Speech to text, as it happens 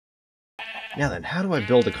Now then, how do I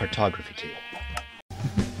build a cartography table?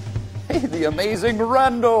 Hey, the amazing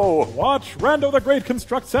Rando! Watch Rando the Great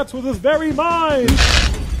construct sets with his very mind!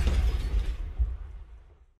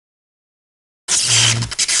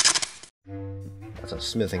 That's a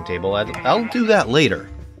smithing table. I'll do that later.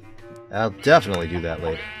 I'll definitely do that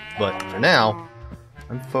later. But for now,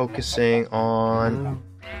 I'm focusing on...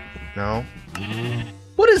 No.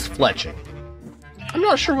 What is fletching? I'm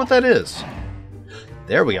not sure what that is.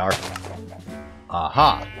 There we are.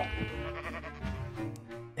 Aha.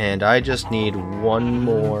 And I just need one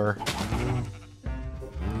more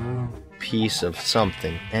piece of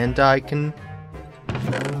something. And I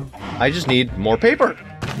just need more paper.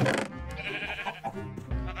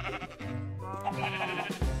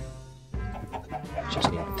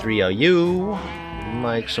 Just need 3 OU.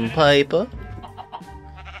 Make some paper.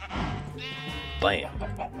 Bam.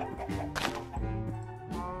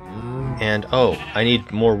 And, oh, I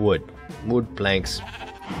need more wood. Wood planks.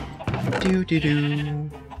 Doo-doo-doo.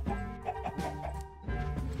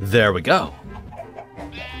 There we go.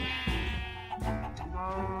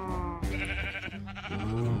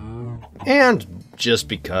 And just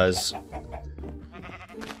because...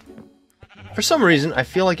 For some reason, I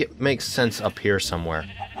feel like it makes sense up here somewhere.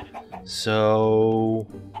 So...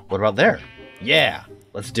 What about there? Yeah!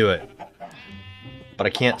 Let's do it. But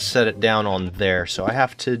I can't set it down on there, so I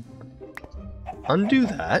have to... undo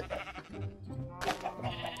that.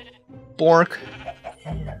 Bork.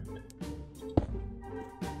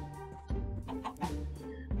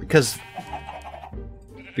 Because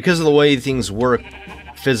of the way things work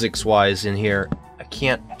physics-wise in here, I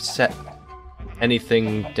can't set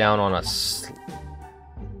anything down on a...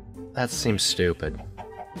 That seems stupid.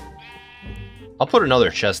 I'll put another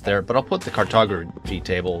chest there, but I'll put the cartography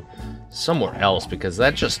table somewhere else because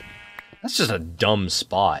that's just a dumb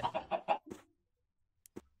spot.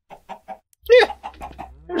 Yeah,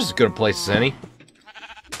 there's as good a place as any.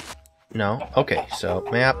 No, okay, so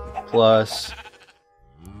map plus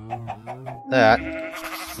that.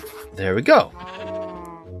 There we go.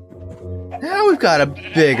 Now we've got a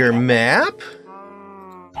bigger map.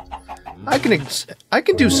 I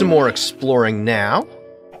can do some more exploring now.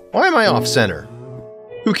 Why am I off center?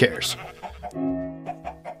 Who cares?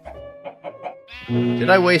 Did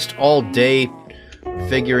I waste all day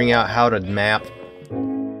figuring out how to map?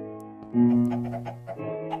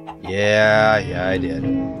 Yeah, I did.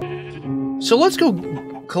 So let's go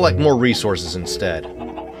collect more resources instead.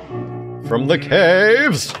 From the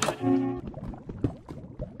caves!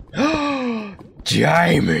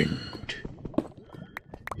 Diamond!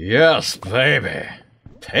 Yes, baby.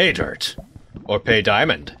 Pay dirt. Or pay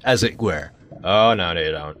diamond, as it were. Oh, no,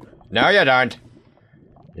 you don't. No, you don't.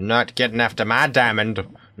 You're not getting after my diamond.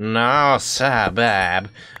 No, sir, bab.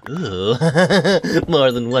 Ooh.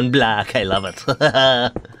 More than one block. I love it.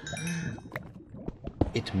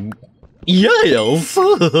 Yes!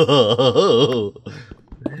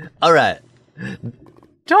 Alright.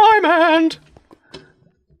 Diamond!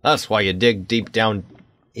 That's why you dig deep down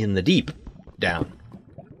in the deep down.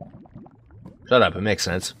 Shut up, it makes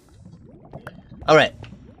sense. Alright.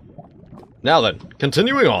 Now then,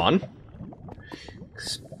 continuing on.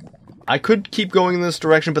 I could keep going in this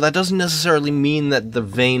direction, but that doesn't necessarily mean that the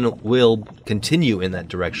vein will continue in that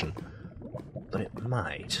direction. But it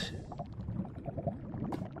might.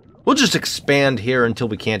 We'll just expand here until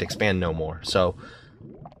we can't expand no more, so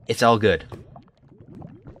it's all good.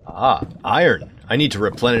 Ah, iron. I need to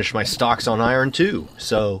replenish my stocks on iron too,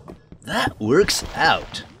 so that works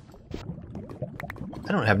out.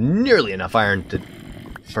 I don't have nearly enough iron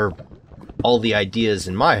for all the ideas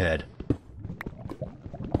in my head.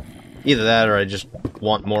 Either that or I just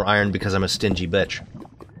want more iron because I'm a stingy bitch.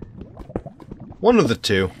 One of the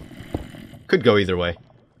two. Could go either way.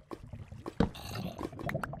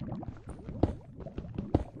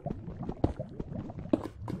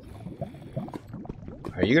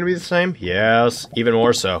 Are you gonna be the same? Yes, even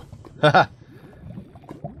more so. Haha.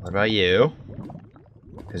 What about you?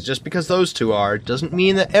 Because just because those two are, doesn't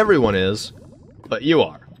mean that everyone is, but you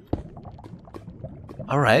are.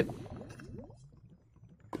 Alright.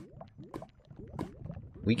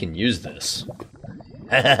 We can use this.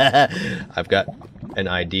 I've got an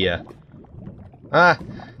idea. Ah,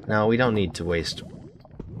 no, we don't need to waste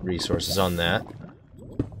resources on that.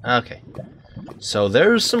 Okay. So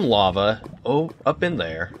there's some lava up in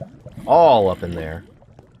there. All up in there.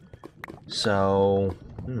 So,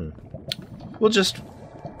 we'll just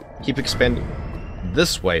keep expanding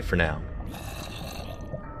this way for now.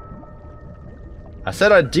 I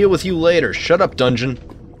said I'd deal with you later. Shut up, dungeon.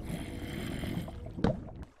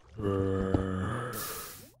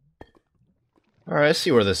 Alright, I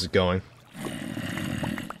see where this is going.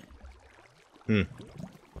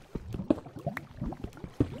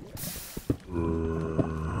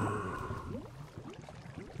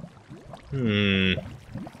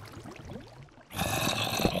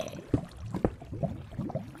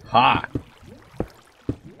 Ha!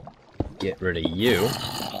 Get rid of you.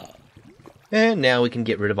 And now we can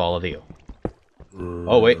get rid of all of you.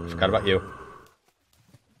 Oh wait, forgot about you.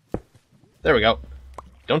 There we go.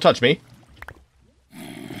 Don't touch me.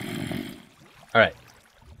 Alright.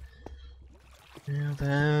 Now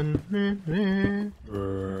then...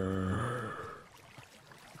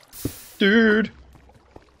 Dude!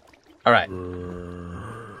 Alright.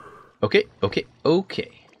 Okay, okay,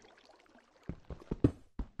 okay.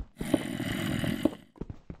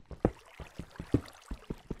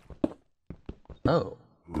 Oh.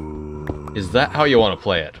 Is that how you want to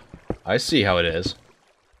play it? I see how it is.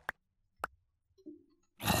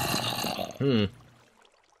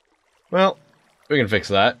 Well, we can fix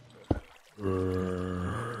that.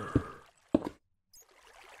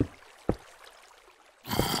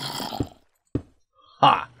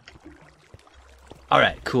 Ha!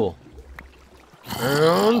 Alright, cool.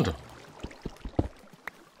 And...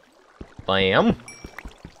 Bam.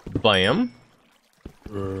 Bam.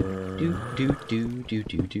 Do do do do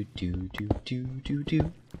do do do do do do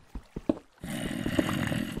do.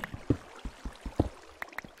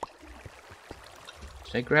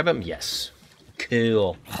 Should I grab him? Yes.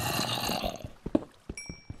 Cool.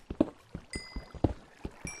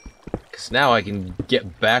 Cause now I can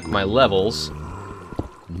get back my levels.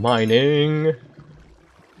 Mining.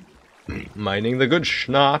 Mining the good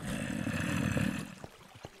schnock.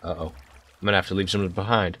 Uh-oh. I'm gonna have to leave some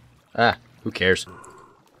behind. Ah, who cares?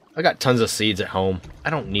 I got tons of seeds at home. I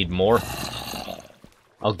don't need more.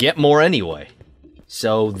 I'll get more anyway.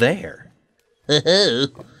 So there.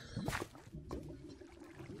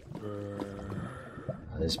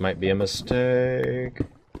 This might be a mistake.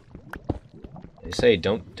 They say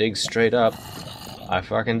don't dig straight up. I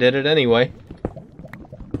fucking did it anyway.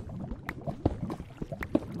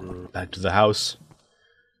 Back to the house.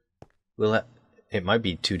 It might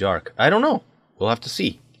be too dark. I don't know. We'll have to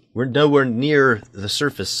see. We're nowhere near the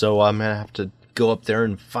surface, so I'm gonna have to go up there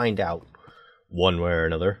and find out one way or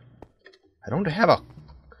another. I don't have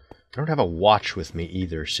a watch with me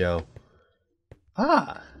either, so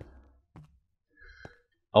a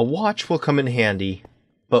watch will come in handy,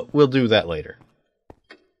 but we'll do that later.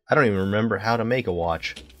 I don't even remember how to make a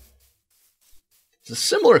watch. It's a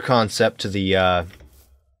similar concept to the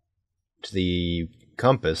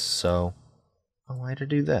compass, so why to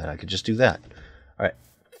do that? I could just do that. All right.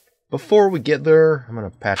 Before we get there, I'm gonna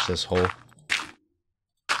patch this hole.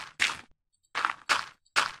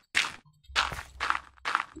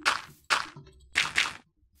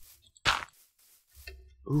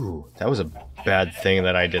 Ooh, that was a bad thing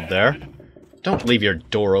that I did there. Don't leave your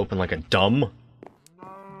door open like a dumb.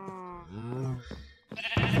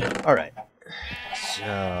 Alright.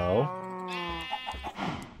 So...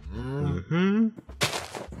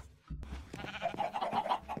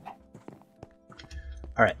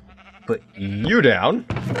 Alright. Put you down.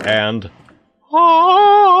 And...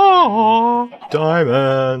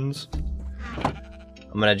 diamonds.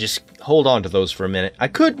 I'm gonna just hold on to those for a minute. I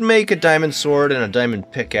could make a diamond sword and a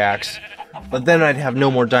diamond pickaxe, but then I'd have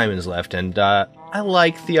no more diamonds left, and I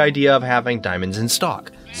like the idea of having diamonds in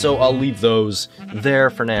stock. So I'll leave those there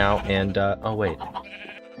for now, and, oh wait.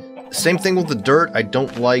 Same thing with the dirt. I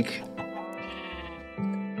don't like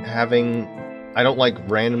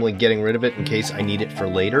randomly getting rid of it in case I need it for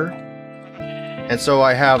later. And so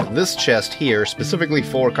I have this chest here, specifically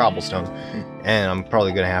for cobblestone, and I'm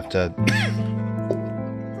probably gonna have to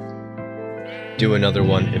do another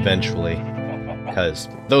one eventually, because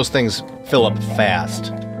those things fill up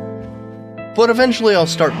fast. But eventually I'll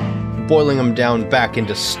start boiling them down back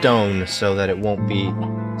into stone so that it won't be...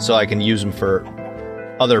 so I can use them for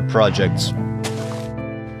other projects.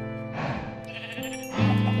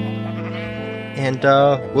 And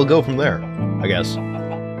we'll go from there, I guess.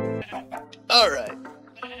 Alright.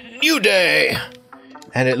 New day!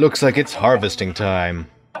 And it looks like it's harvesting time.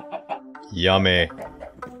 Yummy.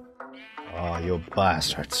 Oh, you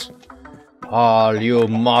bastards. Oh, you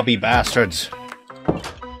mobby bastards.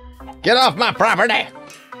 Get off my property!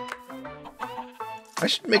 I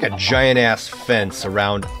should make a giant-ass fence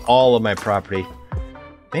around all of my property.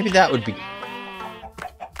 Maybe that would be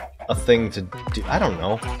a thing to do. I don't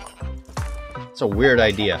know. It's a weird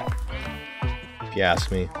idea, if you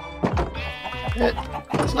ask me.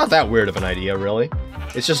 It's not that weird of an idea, really.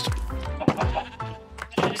 It's just...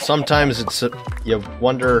 sometimes it's... you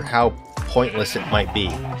wonder how pointless it might be.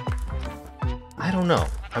 I don't know.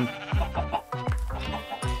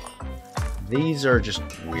 These are just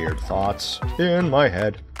weird thoughts in my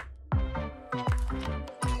head.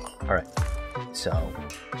 Alright, so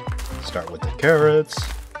start with the carrots.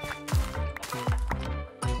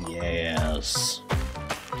 Yes.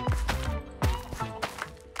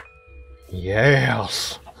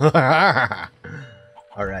 Yes. Alright,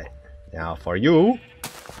 now for you.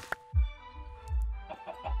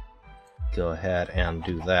 Go ahead and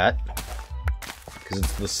do that. Because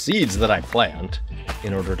it's the seeds that I plant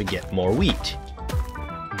in order to get more wheat.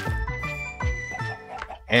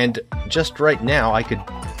 And just right now, I could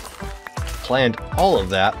plant all of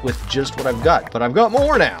that with just what I've got. But I've got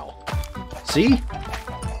more now! See?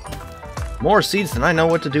 More seeds than I know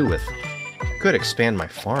what to do with. I could expand my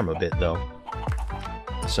farm a bit, though.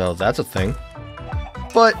 So that's a thing.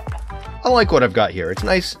 But I like what I've got here. It's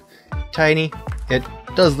nice, tiny, it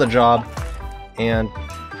does the job. And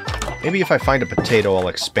maybe if I find a potato, I'll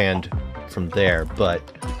expand from there, but...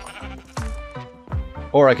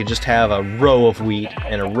 Or I could just have a row of wheat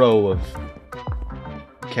and a row of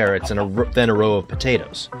carrots and then a row of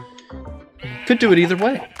potatoes. Could do it either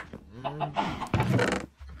way.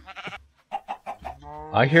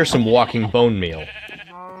 I hear some walking bone meal.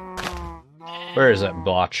 Where is that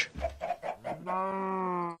botch?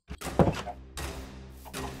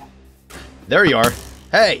 There you are.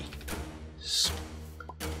 Hey!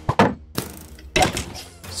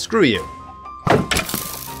 Screw you.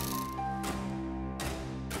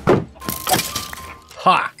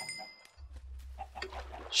 Ha!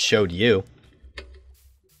 Showed you.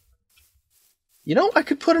 You know, I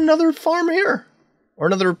could put another farm here. Or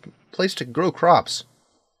another place to grow crops.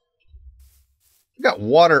 I've got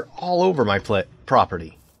water all over my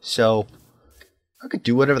property. So, I could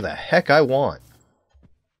do whatever the heck I want.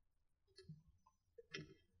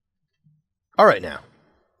 Alright now.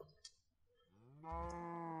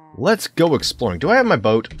 Let's go exploring. Do I have my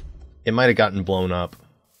boat? It might have gotten blown up.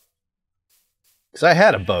 Because I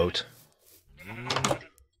had a boat.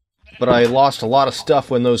 But I lost a lot of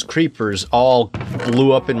stuff when those creepers all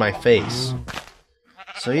blew up in my face.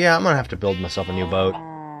 So yeah, I'm gonna have to build myself a new boat.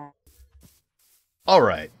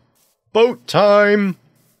 Alright. Boat time!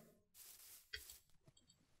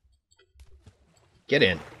 Get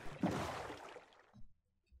in.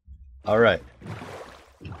 Alright.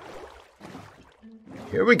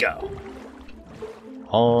 Here we go.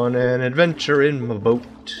 On an adventure in my boat.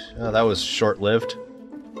 Oh, that was short-lived.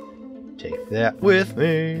 Take that with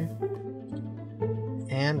me.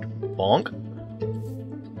 And bonk.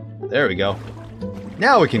 There we go.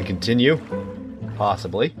 Now we can continue.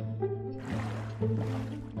 Possibly.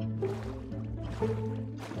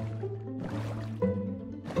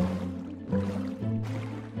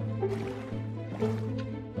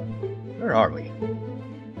 Where are we?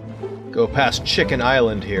 Go past Chicken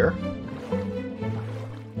Island here.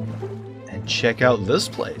 And check out this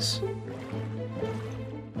place.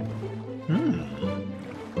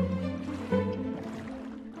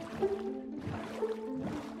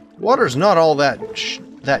 Water's not all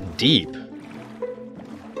that deep.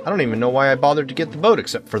 I don't even know why I bothered to get the boat,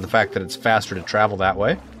 except for the fact that it's faster to travel that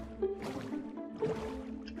way.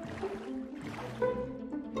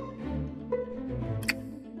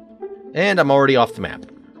 And I'm already off the map.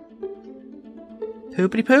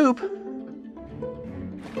 Poopity poop.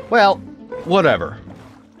 Well, whatever.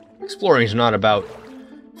 Exploring is not about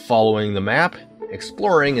following the map.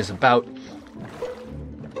 Exploring is about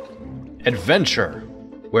adventure,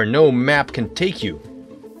 where no map can take you.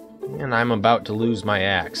 And I'm about to lose my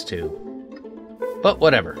axe, too. But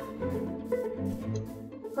whatever.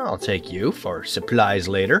 I'll take you for supplies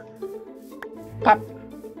later. Pop.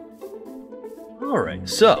 Alright,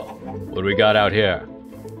 so, what do we got out here?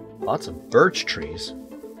 Lots of birch trees.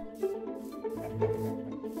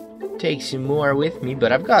 Take some more with me,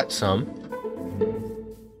 but I've got some.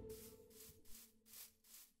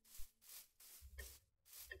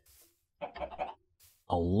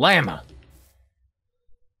 A llama.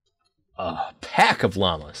 A pack of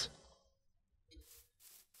llamas.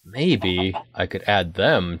 Maybe I could add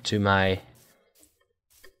them to my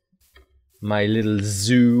little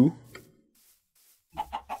zoo.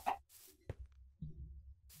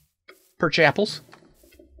 Perch apples?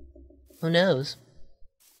 Who knows?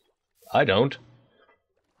 I don't.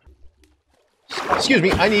 Excuse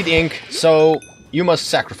me, I need ink, so you must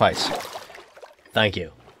sacrifice. Thank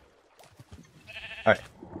you. Alright.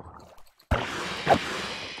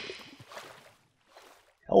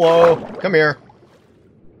 Hello, come here.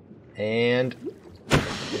 And...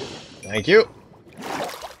 thank you.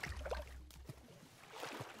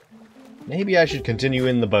 Maybe I should continue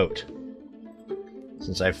in the boat,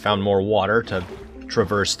 since I've found more water to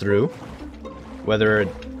traverse through. Whether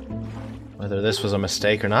Whether this was a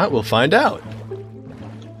mistake or not, we'll find out.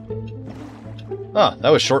 Ah, that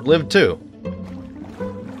was short-lived too.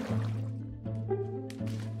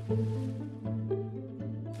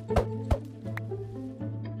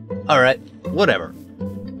 Alright, whatever.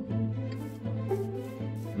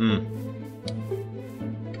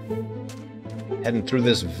 Heading through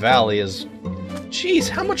this valley is... Jeez,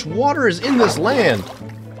 how much water is in this land?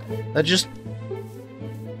 That just...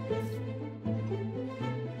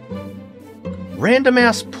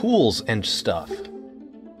 Random-ass pools and stuff.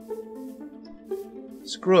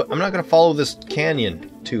 Screw it, I'm not gonna follow this canyon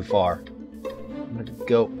too far. I'm gonna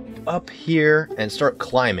go up here and start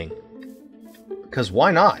climbing. Because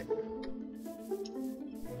why not?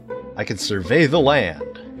 I can survey the land.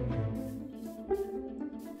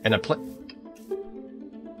 And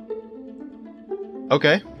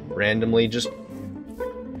okay, randomly just...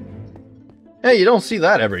 Hey, you don't see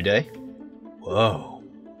that every day. Whoa.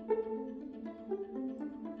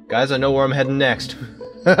 Guys, I know where I'm heading next.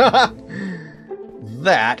 That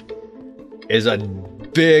is a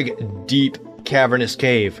big, deep, cavernous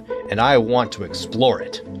cave, and I want to explore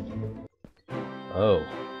it. Oh.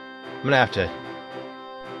 I'm gonna have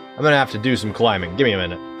to do some climbing. Give me a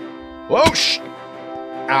minute. Whoa, shh!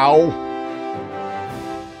 Ow!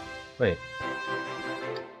 Wait.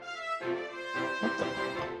 What the?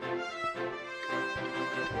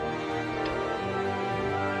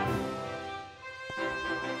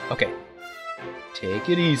 Okay. Take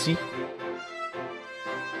it easy.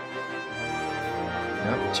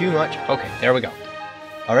 Not too much. Okay, there we go.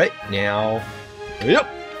 Alright, now... Yep!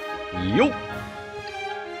 Yup!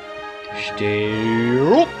 Stay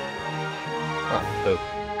up! Oh.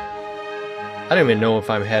 I don't even know if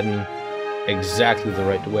I'm heading exactly the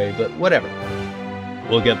right way, but whatever.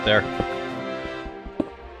 We'll get there.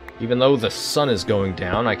 Even though the sun is going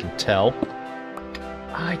down, I can tell.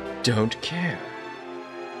 I don't care.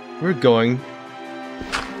 We're going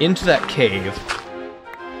into that cave.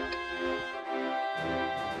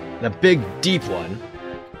 The big, deep one.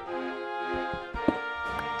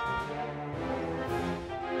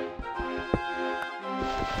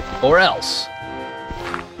 Or else.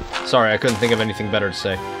 Sorry, I couldn't think of anything better to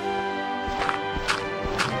say.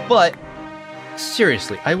 But,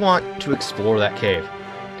 seriously, I want to explore that cave.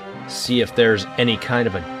 See if there's any kind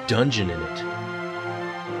of a dungeon in it.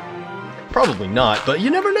 Probably not, but you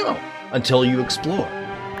never know until you explore.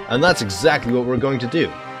 And that's exactly what we're going to do.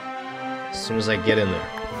 As soon as I get in there.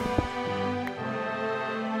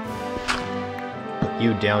 Put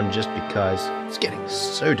you down just because it's getting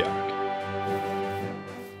so dark.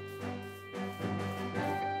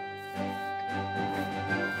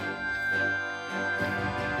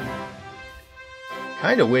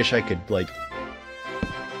 Kinda wish I could, like...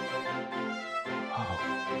 Oh.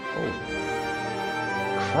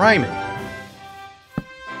 Criminy.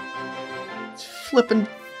 It's flippin'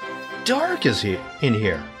 dark in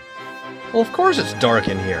here. Well, of course it's dark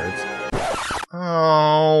in here.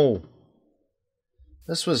 Oh.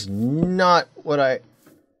 This was not what I...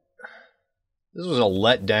 This was a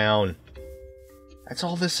letdown. That's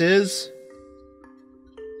all this is?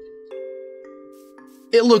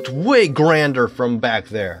 It looked way grander from back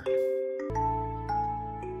there.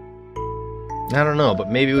 I don't know,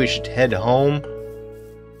 but maybe we should head home?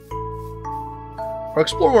 Or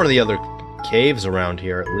explore one of the other caves around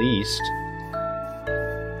here, at least.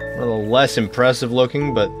 One of the less impressive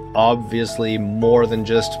looking, but obviously more than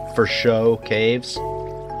just for show caves.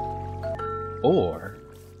 Or...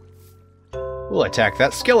 we'll attack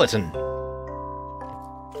that skeleton.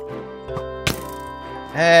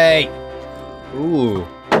 Hey! Ooh,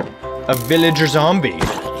 a villager zombie. Hey,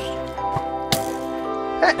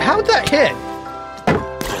 how'd that hit?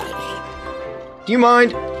 Do you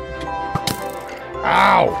mind?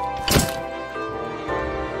 Ow!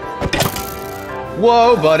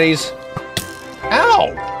 Whoa, buddies.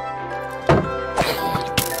 Ow!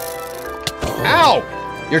 Ow!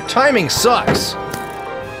 Your timing sucks.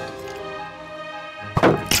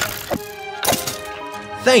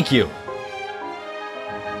 Thank you.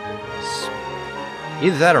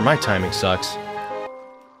 Either that or my timing sucks.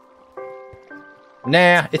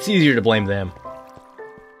 Nah, it's easier to blame them.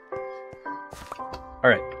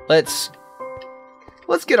 Alright, let's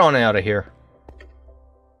get on out of here.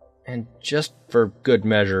 And just for good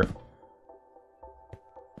measure.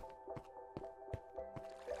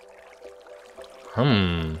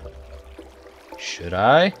 Should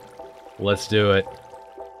I? Let's do it.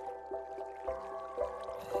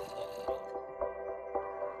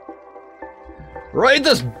 Right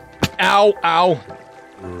this... Ow, ow.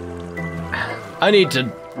 I need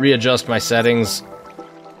to readjust my settings.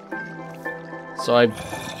 So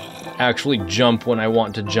actually jump when I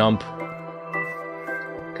want to jump.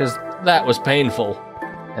 Because that was painful.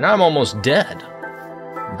 And I'm almost dead.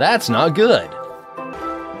 That's not good.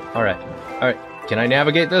 Alright, alright. Can I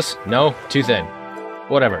navigate this? No? Too thin.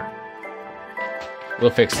 Whatever. We'll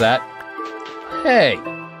fix that. Hey!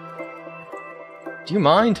 Do you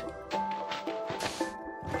mind?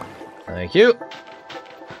 Thank you.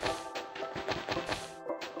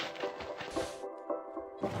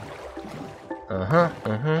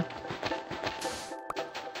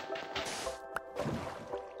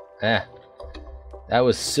 That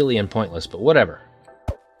was silly and pointless, but whatever.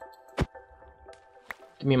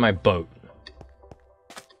 Give me my boat.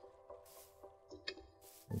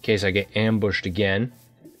 In case I get ambushed again.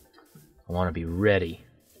 I want to be ready.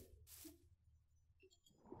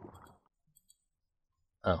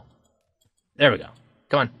 Oh. There we go.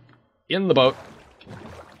 Come on. In the boat.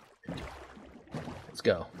 Let's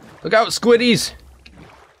go. Look out, squiddies!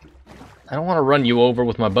 I don't want to run you over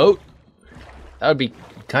with my boat. That would be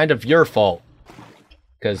kind of your fault.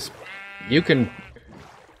 Because you can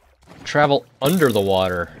travel under the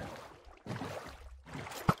water.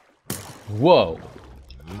 Whoa.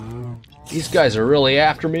 These guys are really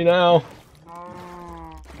after me now.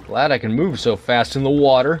 Glad I can move so fast in the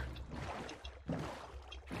water.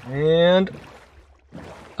 And...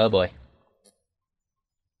 oh boy.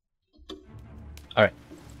 Alright.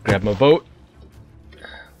 Grab my boat.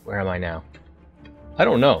 Where am I now? I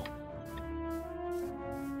don't know.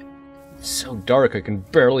 It's so dark I can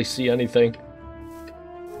barely see anything.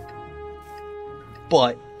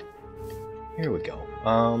 But... here we go.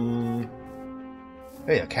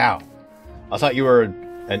 Hey, a cow. I thought you were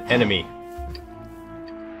an enemy.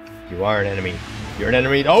 You are an enemy. You're an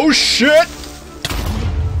enemy. Oh shit!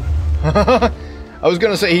 I was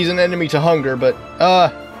gonna say he's an enemy to hunger, but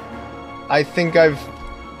I think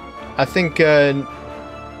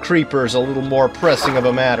Creeper's a little more pressing of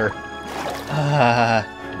a matter.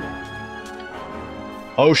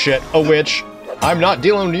 Oh shit, a witch. I'm not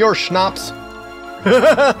dealing with your schnapps.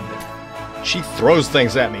 She throws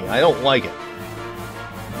things at me. I don't like it.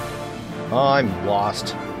 I'm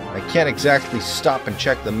lost. I can't exactly stop and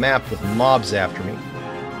check the map with mobs after me.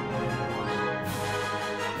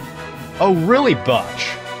 Oh, really,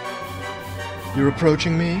 Butch? You're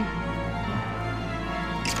approaching me?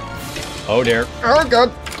 Oh, dear. Oh, God!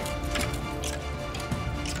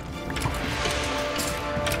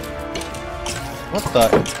 What the...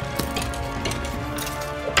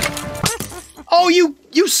 oh, you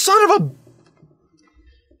son of a...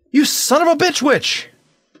 you son of a bitch witch!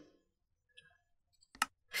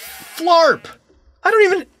 Flarp! I don't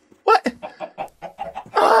even... what?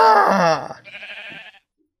 Ah!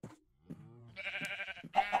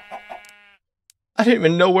 I didn't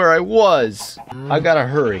even know where I was. I gotta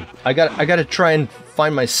hurry. I gotta try and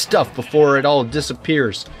find my stuff before it all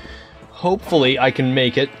disappears. Hopefully I can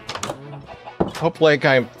make it. Hopefully I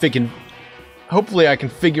can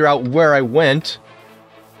figure out where I went.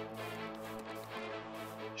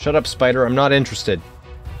 Shut up, spider. I'm not interested.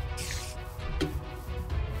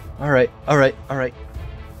 Alright, alright, alright.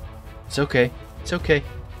 It's okay. It's okay.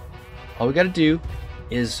 All we gotta do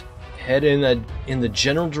is head in the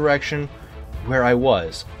general direction where I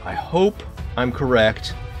was. I hope I'm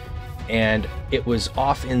correct, and it was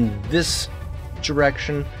off in this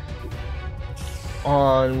direction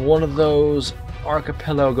on one of those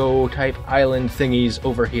archipelago type island thingies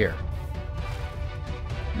over here.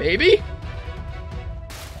 Maybe?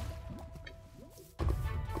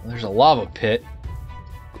 There's a lava pit.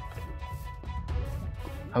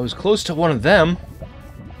 I was close to one of them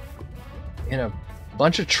in a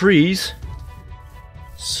bunch of trees.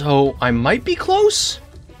 So, I might be close?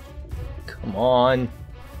 Come on.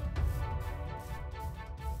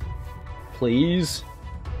 Please?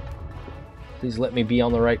 Please let me be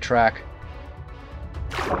on the right track.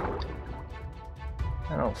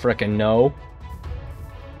 I don't frickin' know.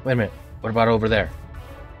 Wait a minute. What about over there?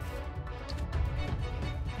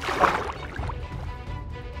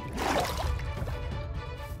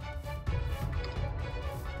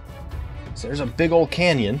 So there's a big old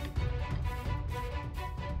canyon.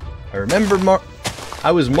 I remember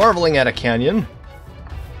I was marveling at a canyon.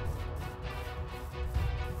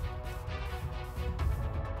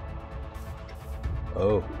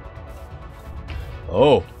 Oh.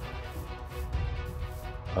 Oh.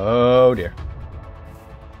 Oh dear.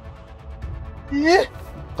 Yeah.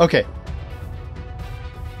 Okay.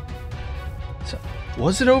 So,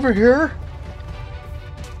 was it over here?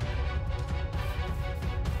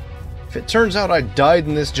 If it turns out I died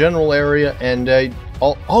in this general area and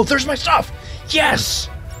oh, there's my stuff! Yes!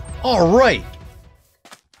 Alright!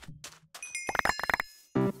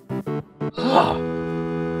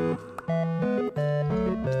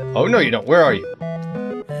 Oh, no, you don't. Where are you?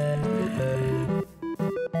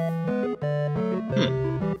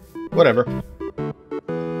 Whatever.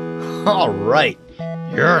 Alright.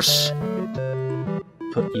 Yes!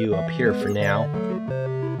 Put you up here for now.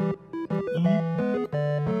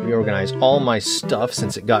 Reorganize all my stuff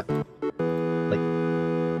since it got, like,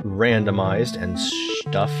 randomized and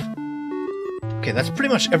stuff. Okay, that's pretty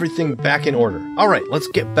much everything back in order. Alright, let's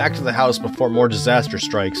get back to the house before more disaster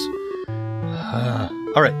strikes.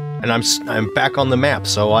 Alright, and I'm back on the map,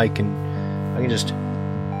 so I can just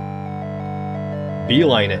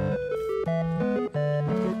beeline it.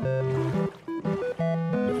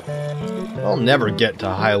 I'll never get to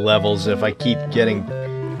high levels if I keep getting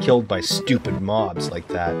killed by stupid mobs like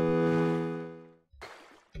that.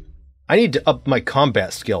 I need to up my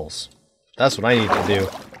combat skills. That's what I need to do.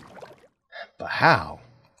 But how?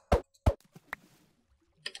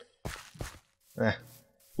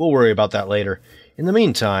 We'll worry about that later. In the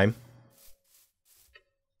meantime,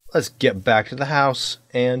 let's get back to the house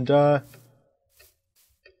and, did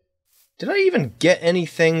I even get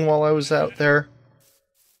anything while I was out there?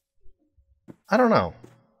 I don't know.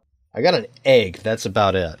 I got an egg, that's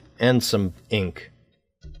about it. And some ink.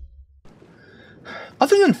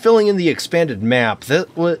 Other than filling in the expanded map,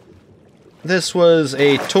 this was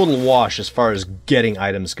a total wash as far as getting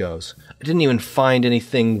items goes. I didn't even find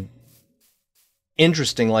anything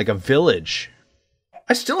interesting like a village.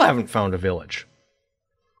 I still haven't found a village.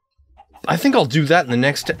 I think I'll do that in the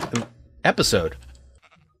next episode.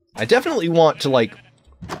 I definitely want to, like,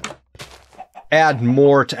 add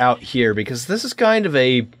more to out here, because this is kind of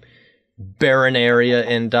a barren area,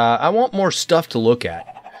 and I want more stuff to look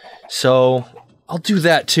at. So, I'll do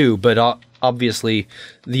that too, but obviously,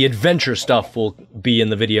 the adventure stuff will be in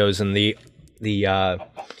the videos, and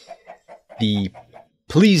the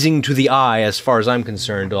pleasing to the eye, as far as I'm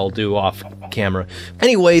concerned, I'll do off camera.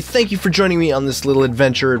 Anyway, thank you for joining me on this little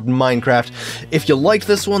adventure in Minecraft. If you liked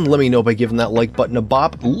this one, let me know by giving that like button a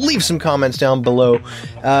bop. Leave some comments down below.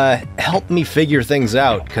 Help me figure things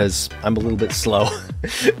out, because I'm a little bit slow.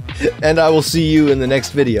 And I will see you in the next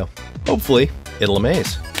video. Hopefully, it'll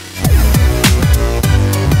amaze.